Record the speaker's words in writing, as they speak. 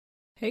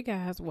Hey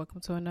guys,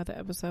 welcome to another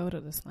episode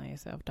of the Slaying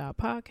Self-Doubt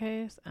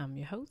Podcast. I'm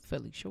your host,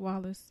 Felicia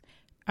Wallace.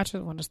 I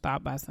just want to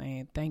start by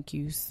saying thank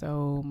you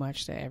so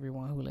much to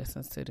everyone who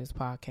listens to this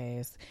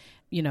podcast.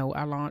 You know,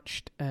 I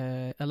launched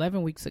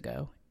 11 weeks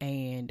ago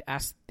and I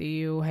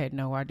still had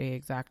no idea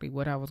exactly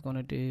what I was going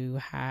to do,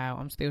 how.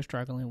 I'm still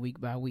struggling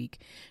week by week,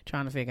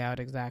 trying to figure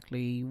out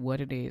exactly what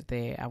it is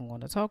that I'm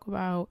going to talk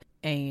about.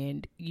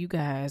 And you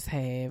guys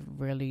have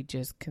really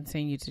just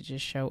continued to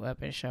just show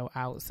up and show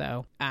out.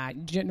 So I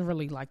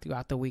generally, like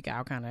throughout the week,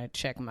 I'll kind of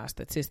check my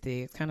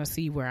statistics, kind of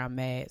see where I'm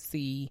at,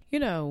 see, you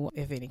know,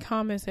 if any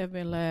comments have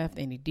been left,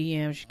 any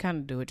DMs. You kind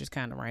of do it just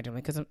kind of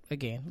randomly because,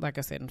 again, like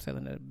I said, I'm still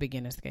in the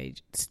beginning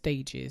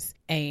stages.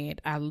 And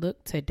I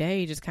looked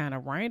today just kind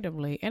of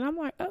randomly and I'm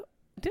like, oh,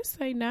 this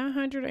say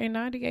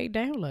 998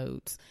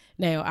 downloads.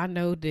 Now, I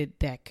know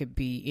that could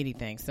be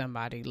anything.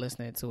 Somebody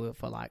listening to it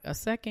for like a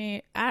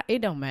second. It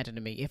don't matter to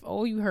me. If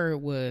all you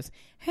heard was,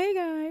 hey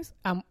guys,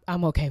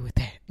 I'm okay with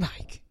that.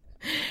 Like,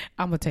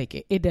 I'm going to take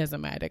it. It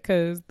doesn't matter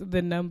because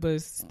the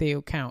numbers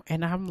still count.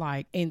 And I'm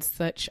like in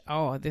such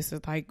awe. This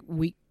is like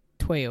week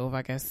 12,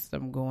 I guess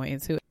I'm going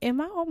into.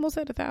 Am I almost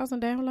at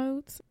 1,000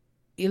 downloads?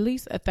 At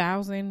least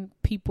 1,000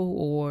 people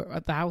or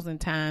 1,000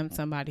 times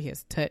somebody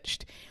has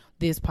touched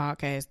this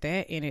podcast.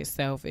 That in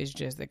itself is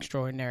just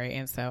extraordinary.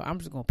 And so I'm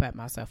just going to pat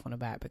myself on the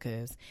back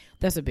because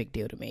that's a big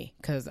deal to me,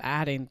 because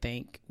I didn't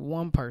think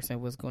one person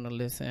was going to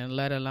listen,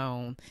 let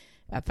alone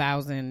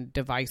 1,000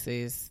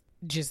 devices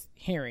just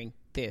hearing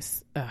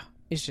this.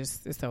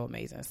 It's so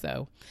amazing.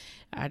 So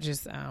I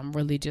just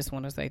really just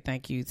want to say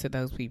thank you to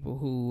those people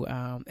who,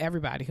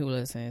 everybody who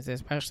listens,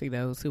 especially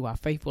those who are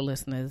faithful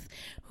listeners,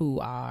 who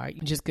are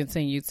just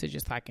continue to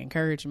just like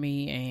encourage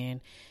me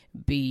and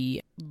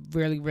be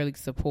really, really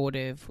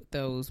supportive.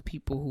 Those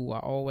people who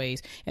are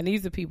always, and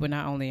these are people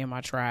not only in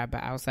my tribe,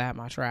 but outside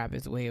my tribe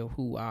as well,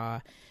 who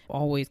are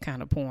always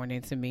kind of pouring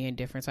into me in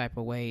different type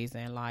of ways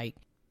and like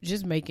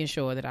just making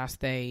sure that I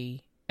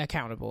stay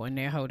accountable, and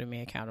they're holding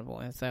me accountable.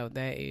 And so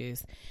that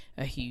is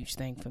a huge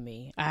thing for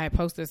me. I had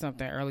posted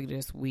something early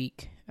this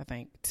week, I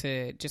think,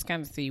 to just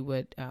kind of see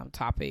what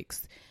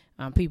topics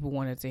people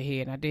wanted to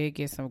hear, and I did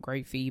get some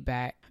great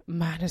feedback.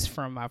 Mine is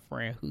from my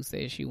friend who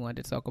said she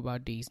wanted to talk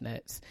about these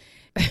nuts.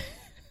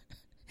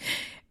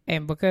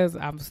 And because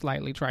I'm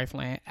slightly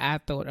trifling, I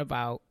thought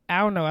about, I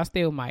don't know, I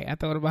still might, I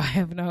thought about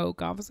having a whole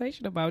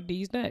conversation about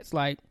these nuts.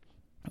 Like,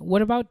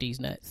 what about these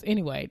nuts?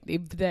 Anyway,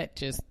 that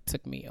just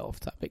took me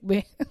off topic.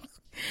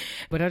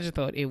 But I just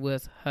thought it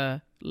was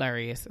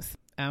hilarious.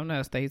 I don't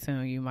know. Stay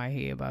tuned. You might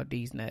hear about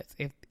these nuts.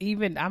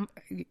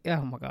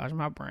 Oh my gosh,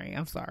 my brain.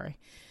 I'm sorry.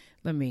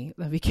 Let me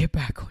get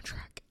back on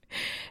track.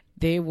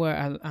 There were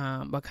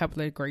a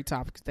couple of great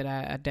topics that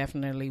I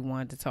definitely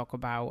wanted to talk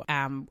about.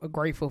 I'm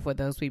grateful for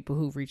those people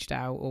who reached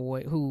out or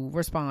who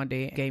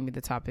responded, gave me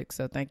the topics.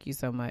 So thank you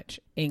so much,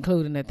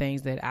 including the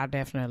things that I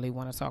definitely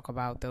want to talk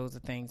about. Those are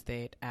things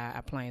that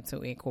I plan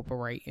to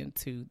incorporate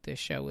into the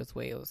show as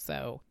well.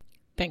 So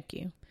thank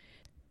you.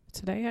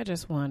 Today, I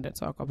just wanted to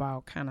talk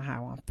about kind of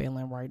how I'm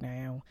feeling right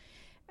now.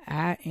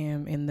 I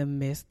am in the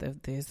midst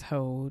of this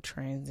whole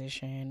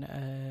transition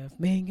of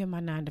being in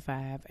my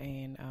 9-to-5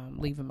 and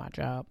leaving my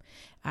job.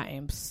 I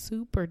am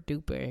super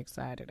duper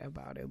excited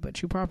about it,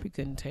 but you probably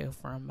couldn't tell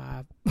from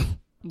my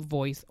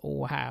voice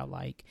or how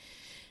like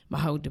my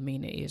whole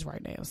demeanor is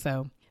right now.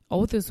 So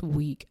over this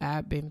week,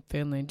 I've been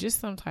feeling just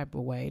some type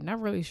of way.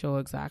 Not really sure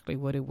exactly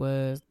what it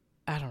was.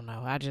 I don't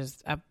know.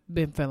 I've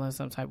been feeling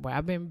some type of way.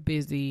 I've been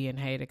busy and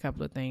had a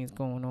couple of things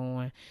going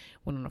on.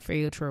 Went on a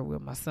field trip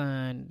with my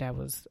son. That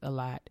was a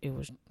lot. It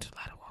was a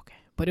lot of walking,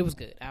 but it was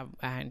good.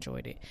 I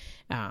enjoyed it.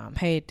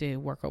 Had to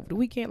work over the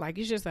weekend. Like,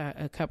 it's just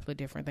a couple of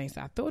different things.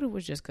 I thought it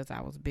was just because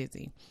I was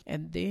busy.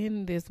 And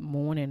then this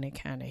morning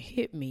it kind of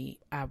hit me.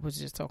 I was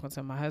just talking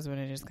to my husband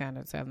and just kind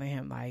of telling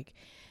him like,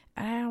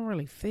 I don't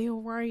really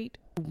feel right.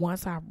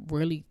 Once I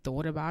really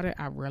thought about it,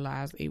 I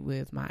realized it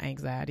was my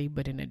anxiety,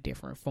 but in a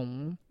different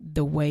form.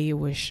 The way it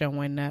was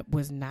showing up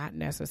was not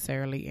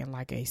necessarily in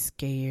like a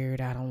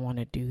scared, I don't want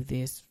to do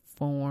this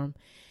form.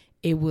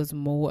 It was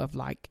more of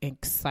like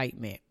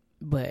excitement,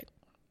 but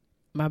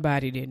my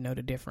body didn't know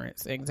the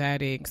difference.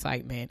 Anxiety,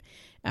 excitement,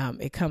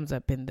 it comes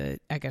up in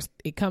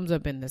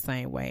the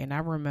same way. And I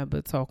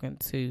remember talking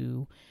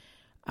to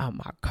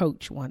my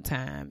coach one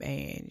time,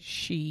 and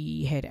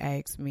she had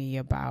asked me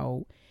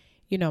about,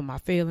 you know, my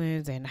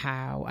feelings and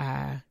how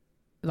I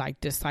like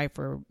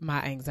decipher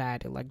my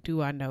anxiety. Like,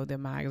 do I know that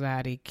my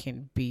anxiety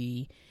can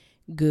be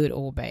good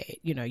or bad?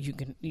 You know,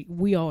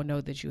 we all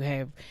know that you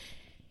have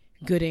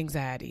good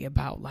anxiety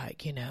about,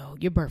 like, you know,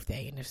 your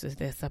birthday and if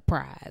it's a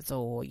surprise,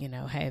 or, you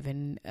know,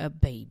 having a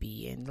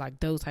baby and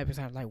like those type of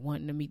times, like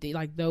wanting to meet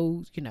like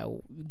those, you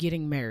know,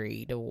 getting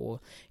married,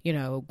 or, you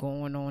know,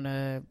 going on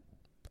a,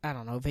 I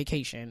don't know,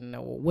 vacation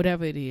or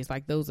whatever it is.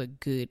 Like, those are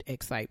good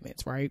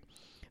excitements, right?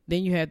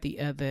 Then you have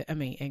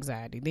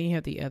anxiety. Then you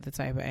have the other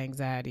type of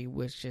anxiety,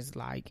 which is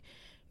like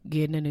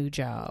getting a new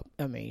job.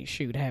 I mean,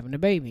 shoot, having a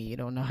baby. You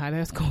don't know how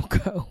that's going to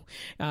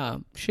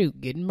go.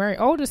 Getting married.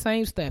 All the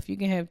same stuff. You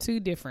can have two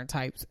different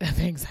types of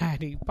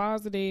anxiety.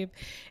 Positive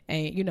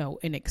and,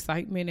 an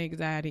excitement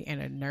anxiety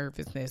and a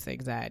nervousness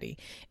anxiety.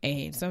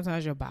 And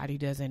sometimes your body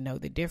doesn't know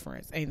the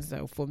difference. And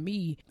so for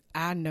me,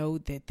 I know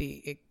that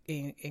the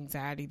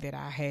anxiety that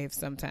I have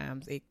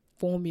sometimes, it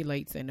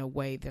formulates in a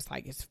way that's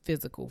like it's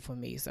physical for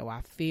me. So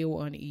I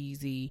feel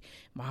uneasy,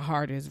 my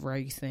heart is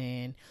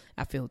racing,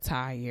 I feel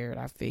tired,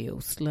 I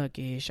feel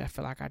sluggish, I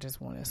feel like I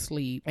just want to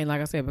sleep. And like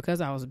I said,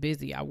 because I was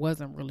busy, I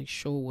wasn't really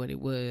sure what it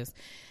was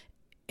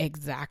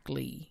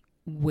exactly,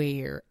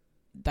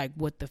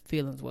 what the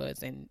feelings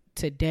was. And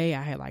today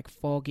I had like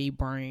foggy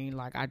brain,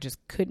 like I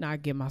just could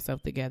not get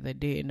myself together,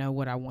 didn't know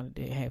what I wanted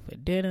to have for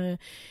dinner,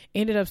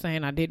 ended up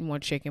saying I didn't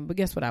want chicken, but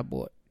guess what I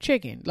bought?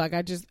 Chicken. Like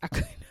I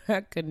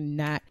could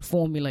not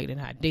formulate an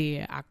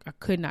idea. I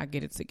could not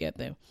get it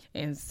together.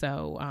 And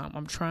so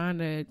I'm trying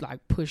to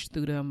like push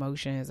through the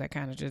emotions. I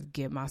kind of just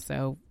get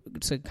myself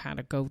to kind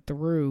of go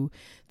through,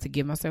 to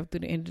get myself through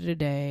the end of the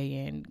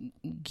day and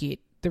get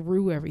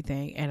through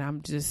everything. And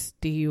I'm just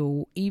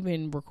still,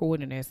 even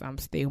recording this,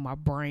 my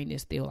brain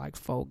is still like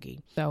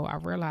foggy. So what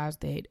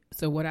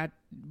I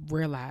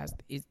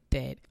realized is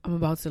that I'm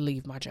about to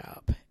leave my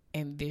job,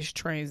 and this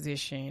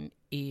transition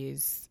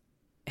is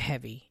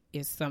heavy.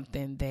 It's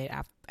something that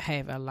I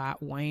have a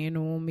lot weighing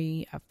on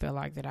me. I feel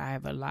like that I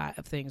have a lot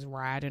of things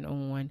riding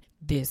on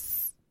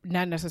this,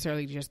 not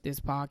necessarily just this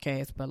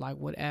podcast, but like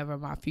whatever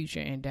my future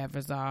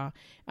endeavors are.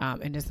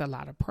 And it's a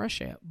lot of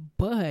pressure,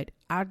 but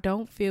I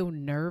don't feel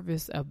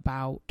nervous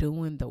about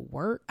doing the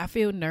work. I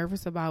feel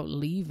nervous about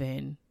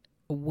leaving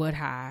what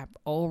I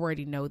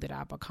already know that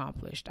I've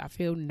accomplished. I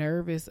feel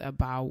nervous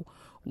about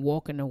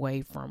walking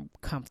away from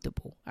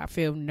comfortable. I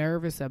feel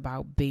nervous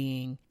about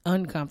being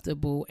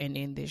uncomfortable and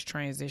in this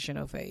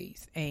transitional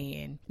phase.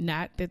 And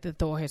not that the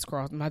thought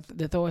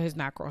has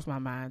not crossed my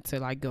mind to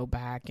like go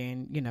back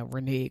and,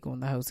 renege on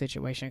the whole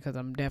situation, because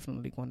I'm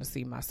definitely going to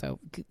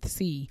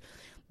see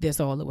this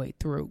all the way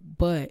through.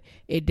 But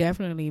it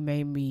definitely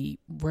made me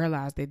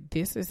realize that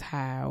this is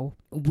how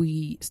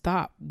we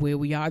stop where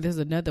we are. There's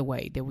another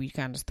way that we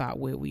kind of stop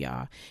where we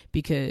are,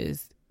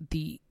 because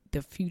the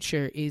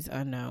future is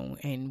unknown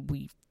and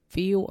we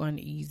feel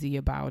uneasy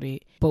about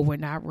it, but we're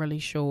not really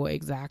sure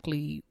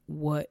exactly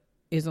what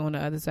is on the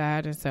other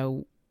side. And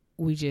so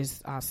we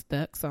just are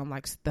stuck. So I'm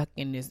like stuck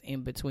in this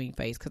in between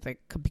phase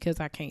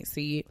because I can't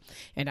see it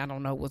and I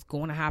don't know what's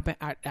going to happen.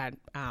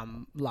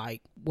 I'm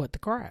like, what the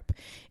crap?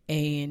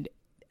 And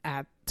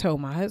I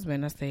told my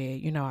husband, I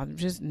said, I'm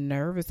just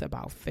nervous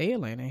about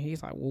failing. And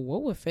he's like, well,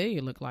 what would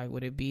failure look like?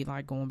 Would it be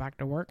like going back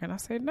to work? And I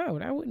said, no,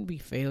 that wouldn't be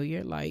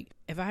failure. Like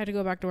if I had to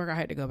go back to work, I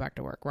had to go back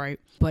to work, right?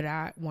 But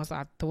once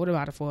I thought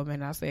about it for a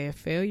minute, I said,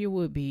 failure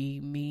would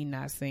be me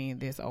not seeing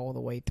this all the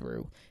way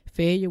through.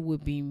 Failure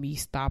would be me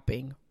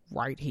stopping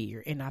right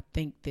here. And I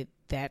think that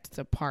that's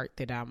the part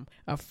that I'm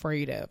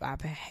afraid of.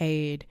 I've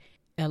had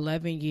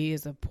 11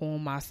 years of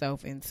pouring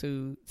myself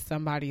into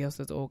somebody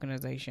else's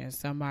organization,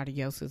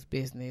 somebody else's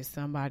business,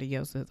 somebody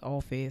else's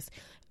office,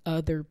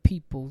 other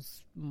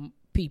people's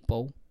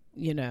people,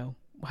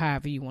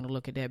 however you want to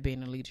look at that,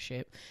 being in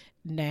leadership.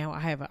 Now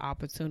I have an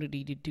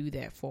opportunity to do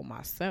that for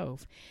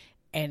myself.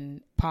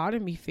 And part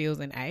of me feels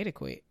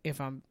inadequate, if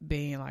I'm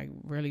being like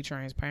really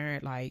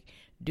transparent. Like,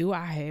 do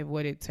I have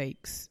what it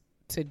takes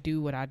to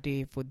do what I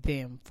did for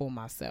them, for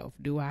myself?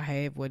 Do I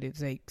have what it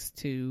takes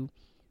to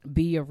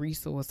be a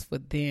resource for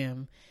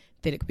them?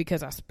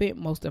 Because I spent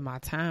most of my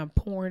time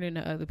pouring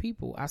into other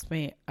people. I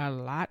spent a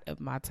lot of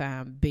my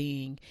time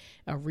being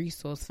a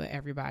resource for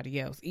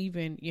everybody else.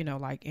 Even,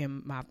 like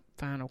in my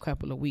final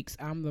couple of weeks,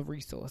 I'm the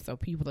resource. So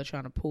people are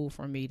trying to pull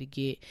from me to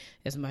get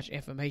as much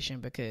information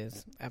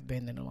because I've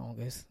been there the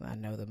longest. I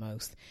know the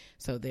most.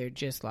 So they're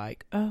just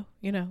like, oh,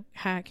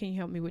 hi, can you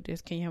help me with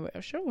this? Can you help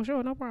me?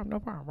 Sure, no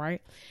problem,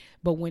 right?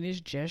 But when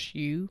it's just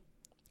you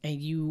and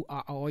you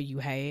are all you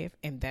have,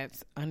 and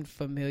that's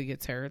unfamiliar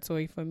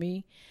territory for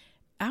me,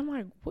 I'm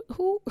like,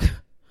 who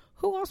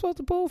I'm supposed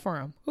to pull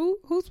from?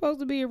 Who's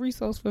supposed to be a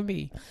resource for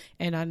me?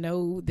 And I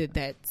know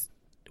that's,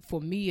 for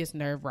me, it's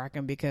nerve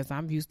wracking because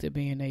I'm used to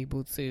being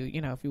able to,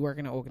 if you work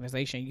in an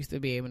organization, you used to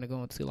be able to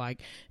go into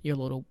like your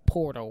little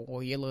portal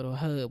or your little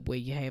hub where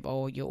you have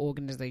all your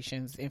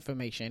organization's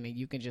information, and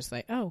you can just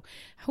say, oh,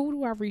 who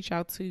do I reach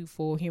out to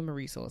for human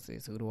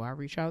resources? Who do I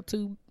reach out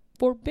to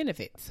for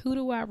benefits? Who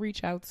do I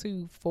reach out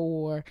to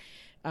for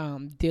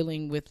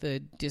dealing with a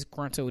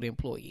disgruntled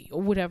employee,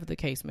 or whatever the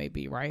case may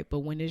be, right? But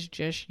when it's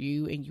just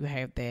you and you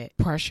have that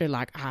pressure,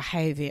 like I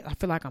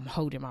feel like I'm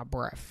holding my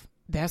breath.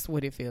 That's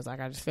what it feels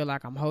like. I just feel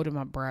like I'm holding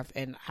my breath,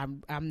 and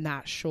I'm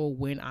not sure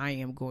when I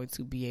am going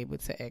to be able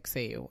to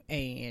exhale.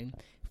 And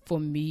for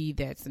me,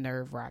 that's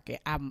nerve wracking.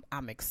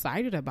 I'm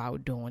excited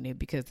about doing it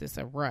because it's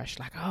a rush.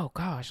 Like, oh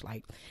gosh,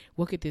 like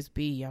what could this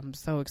be? I'm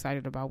so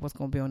excited about what's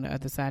going to be on the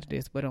other side of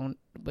this. But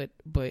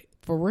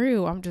for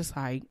real, I'm just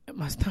like,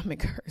 my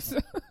stomach hurts,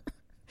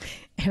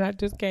 and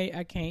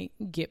I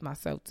can't get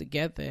myself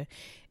together.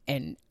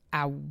 And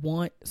I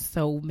want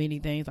so many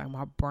things. Like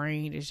my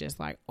brain is just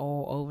like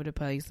all over the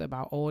place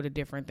about all the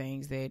different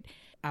things that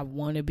I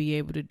want to be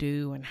able to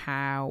do, and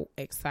how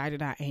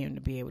excited I am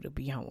to be able to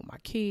be home with my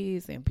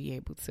kids and be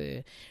able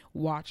to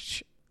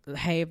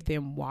have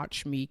them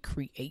watch me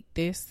create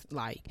this,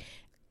 like,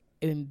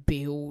 and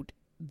build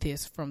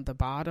this from the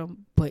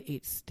bottom. But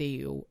it's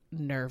still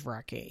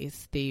nerve-wracking. It's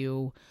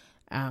still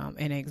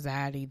an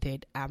anxiety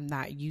that I'm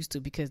not used to,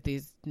 because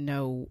there's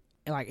no,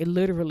 like, it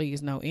literally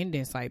is no end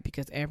in sight,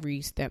 because every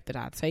step that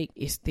I take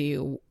is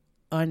still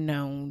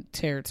unknown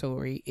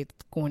territory. It's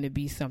going to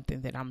be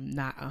something that I'm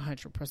not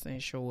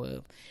 100% sure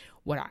of.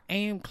 What I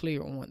am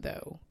clear on,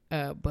 though,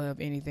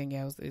 above anything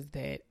else, is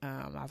that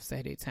I've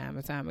said it time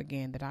and time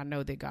again, that I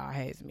know that God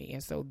has me.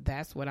 And so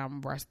that's what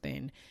I'm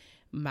resting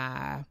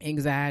my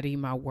anxiety,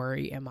 my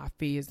worry, and my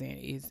fears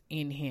is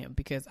in him,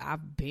 because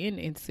I've been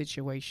in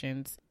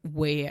situations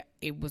where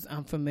it was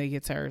unfamiliar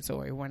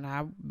territory. When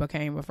I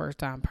became a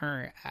first-time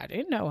parent, I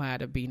didn't know how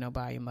to be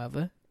nobody's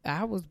mother.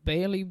 I was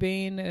barely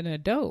being an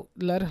adult,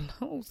 let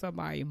alone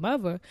somebody's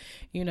mother,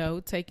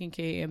 taking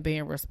care and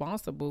being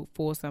responsible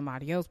for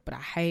somebody else. But I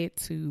had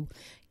to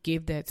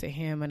give that to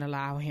him and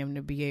allow him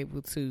to be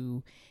able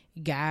to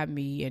guide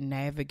me and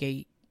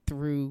navigate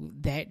through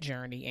that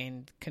journey,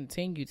 and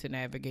continue to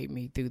navigate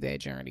me through that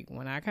journey.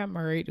 When I got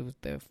married, it was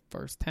the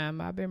first time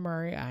I've been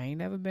married. I ain't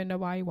never been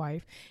nobody's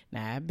wife.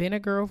 Now, I've been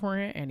a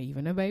girlfriend and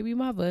even a baby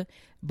mother,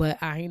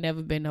 but I ain't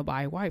never been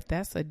nobody's wife.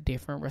 That's a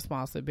different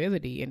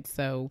responsibility. And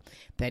so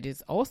that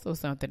is also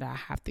something I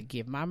have to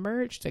give my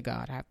marriage to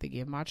God. I have to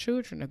give my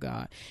children to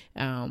God.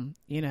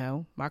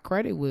 My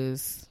credit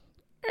was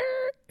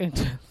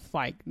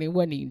like, it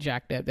wasn't even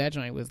jacked up. That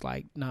joint was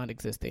like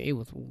non-existent. It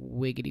was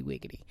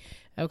wiggity.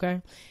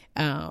 Okay.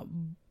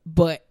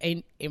 But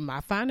in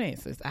my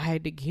finances, I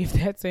had to give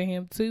that to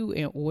him too,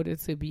 in order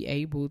to be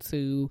able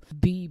to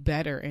be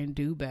better and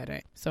do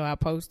better. So I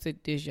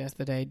posted this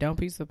yesterday. Don't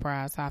be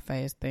surprised how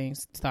fast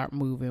things start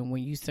moving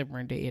when you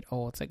surrender it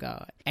all to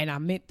God. And I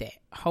meant that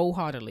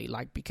wholeheartedly,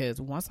 because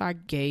once I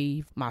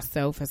gave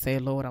myself and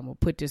said, Lord, I'm going to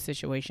put this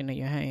situation in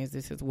your hands.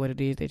 This is what it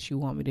is that you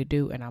want me to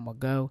do, and I'm going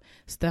to go.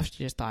 Stuff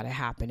just started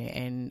happening.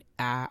 And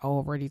I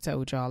already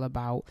told y'all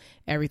about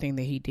everything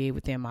that he did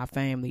within my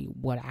family.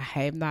 What I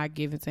have not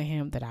given to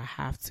him that I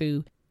have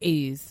to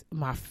is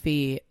my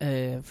fear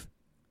of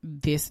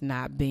this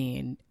not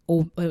being,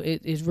 or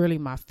it is really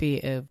my fear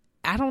of,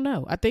 I don't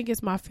know. I think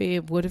it's my fear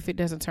of, what if it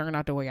doesn't turn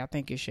out the way I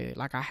think it should?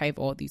 Like, I have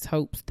all these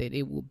hopes that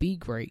it will be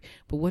great,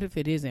 but what if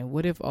it isn't?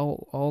 What if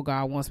all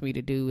God wants me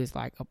to do is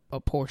like a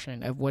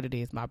portion of what it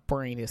is my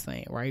brain is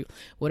saying, right?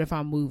 What if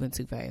I'm moving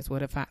too fast?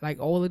 What if I, like,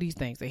 all of these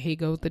things? And here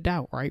goes the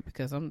doubt, right?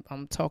 Because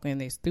I'm talking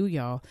this to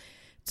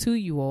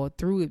you all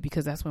through it,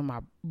 because that's where my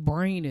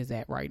brain is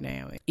at right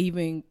now.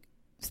 Even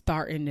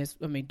doing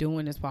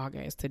this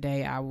podcast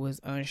today, I was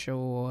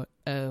unsure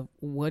of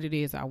what it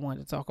is I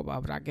wanted to talk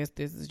about, but I guess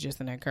this is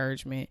just an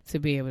encouragement to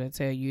be able to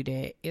tell you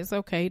that it's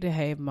okay to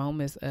have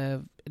moments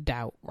of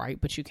doubt, right?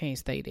 But you can't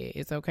stay there.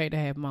 It's okay to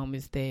have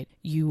moments that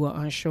you are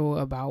unsure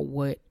about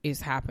what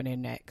is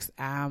happening next.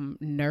 I'm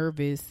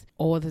nervous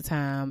all the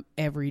time,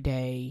 every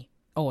day,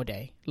 all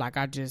day. Like,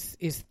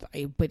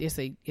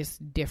 it's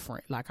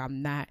different. Like,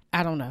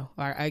 I don't know.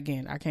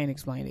 Again, I can't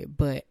explain it,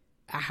 but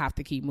I have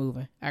to keep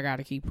moving. I got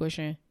to keep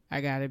pushing.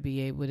 I got to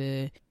be able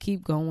to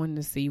keep going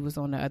to see what's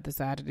on the other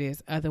side of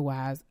this.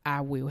 Otherwise, I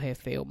will have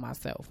failed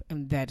myself.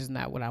 And that is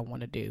not what I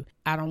want to do.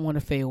 I don't want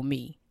to fail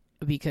me,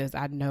 because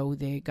I know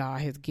that God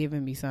has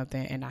given me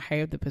something and I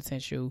have the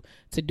potential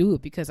to do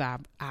it, because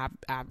I've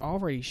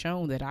already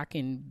shown that I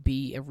can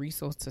be a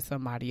resource to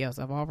somebody else.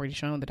 I've already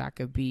shown that I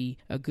could be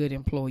a good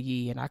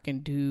employee, and I can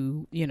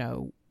do,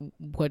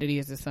 what it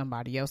is that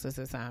somebody else has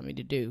assigned me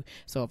to do.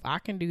 So if I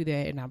can do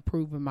that, and I'm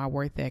proving my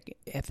work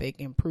ethic,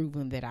 and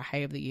proving that I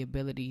have the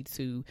ability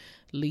to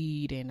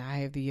lead, and I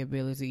have the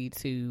ability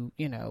to,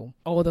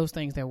 all those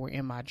things that were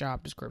in my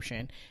job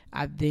description,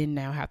 I then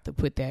now have to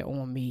put that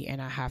on me,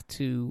 and I have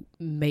to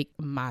make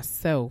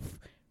myself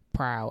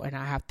proud, and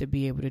I have to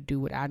be able to do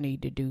what I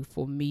need to do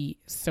for me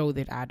so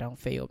that I don't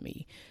fail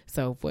me.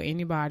 So for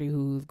anybody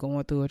who's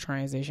going through a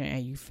transition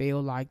and you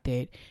feel like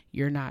that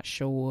you're not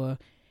sure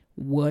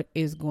what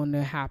is going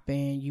to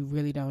happen, you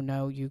really don't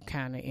know, you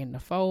kind of in the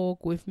fog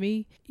with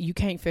me, you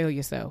can't fail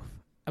yourself.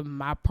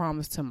 My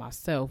promise to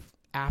myself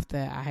after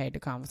I had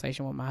the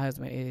conversation with my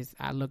husband is,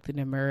 I looked in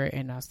the mirror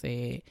and I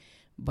said,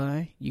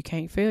 Bun, you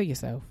can't fail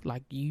yourself.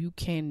 Like, you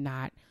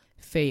cannot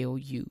fail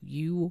you.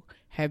 You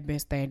have been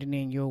standing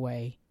in your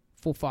way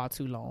for far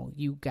too long.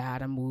 You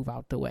gotta move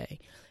out the way.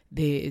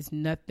 There is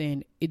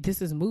nothing,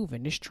 this is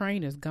moving. This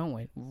train is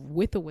going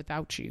with or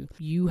without you.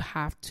 You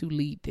have to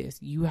lead this.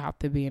 You have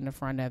to be in the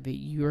front of it.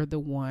 You're the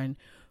one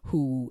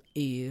who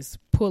is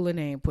pulling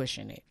and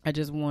pushing it. I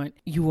just want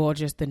you all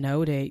just to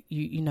know that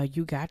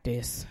you got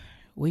this.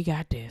 We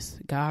got this.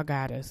 God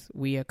got us.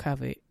 We are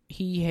covered.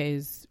 He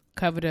has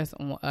covered us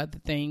on other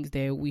things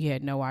that we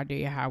had no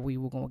idea how we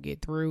were going to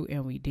get through,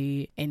 and we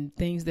did. And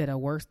things that are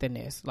worse than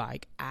this.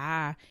 Like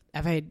I've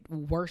had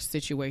worse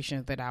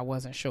situations that I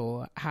wasn't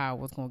sure how I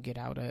was going to get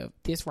out of.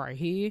 This right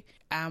here,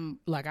 I'm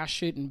like, I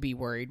shouldn't be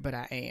worried, but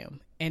I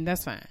am. And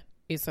that's fine.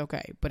 It's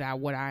okay. But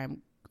what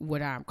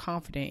I'm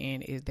confident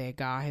in is that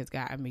God has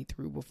gotten me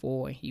through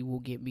before, and he will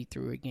get me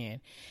through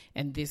again.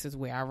 And this is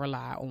where I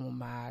rely on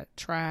my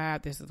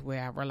tribe. This is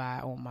where I rely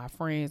on my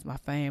friends, my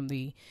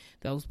family,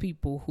 those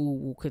people who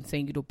will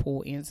continue to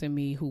pour into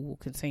me, who will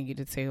continue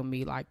to tell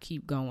me, like,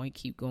 keep going,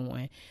 keep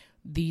going.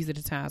 These are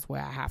the times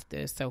where I have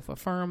to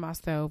self-affirm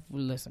myself,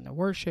 listen to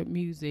worship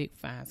music,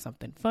 find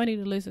something funny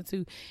to listen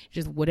to,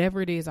 just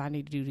whatever it is I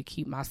need to do to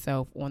keep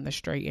myself on the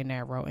straight and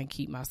narrow and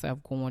keep myself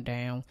going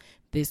down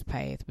this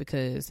path.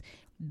 Because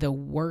the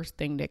worst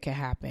thing that can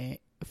happen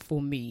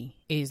for me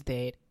is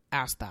that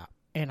I stop,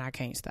 and I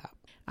can't stop.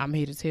 I'm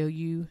here to tell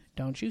you,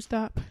 don't you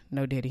stop.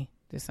 No, Diddy,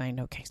 this ain't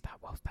no can't stop,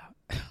 won't stop.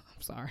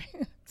 I'm sorry.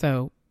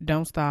 So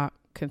don't stop.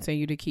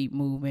 Continue to keep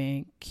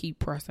moving. Keep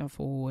pressing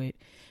forward.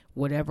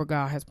 Whatever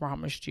God has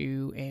promised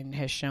you and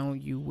has shown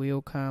you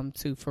will come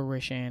to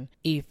fruition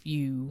if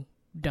you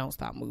don't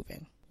stop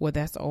moving. Well,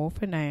 that's all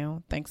for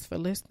now. Thanks for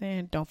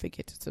listening. Don't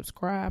forget to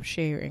subscribe,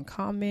 share, and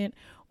comment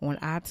on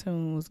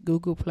iTunes,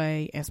 Google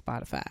Play, and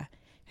Spotify.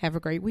 Have a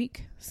great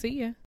week. See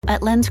ya.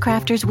 At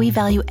LensCrafters, we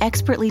value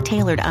expertly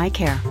tailored eye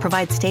care,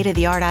 provide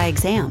state-of-the-art eye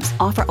exams,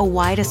 offer a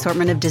wide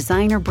assortment of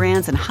designer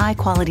brands and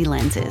high-quality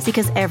lenses.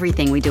 Because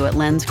everything we do at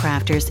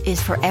LensCrafters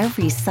is for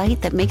every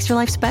sight that makes your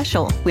life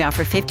special. We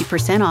offer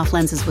 50% off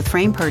lenses with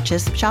frame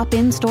purchase. Shop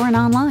in-store and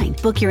online.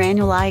 Book your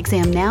annual eye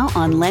exam now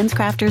on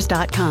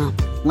LensCrafters.com.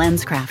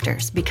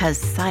 LensCrafters, because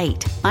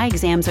sight. Eye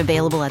exams are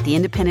available at the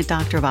independent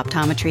doctor of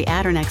optometry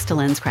at or next to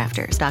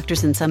LensCrafters.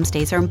 Doctors in some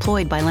states are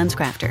employed by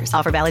LensCrafters.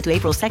 Offer valid to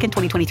April 2nd,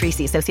 2023.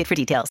 See associate for details.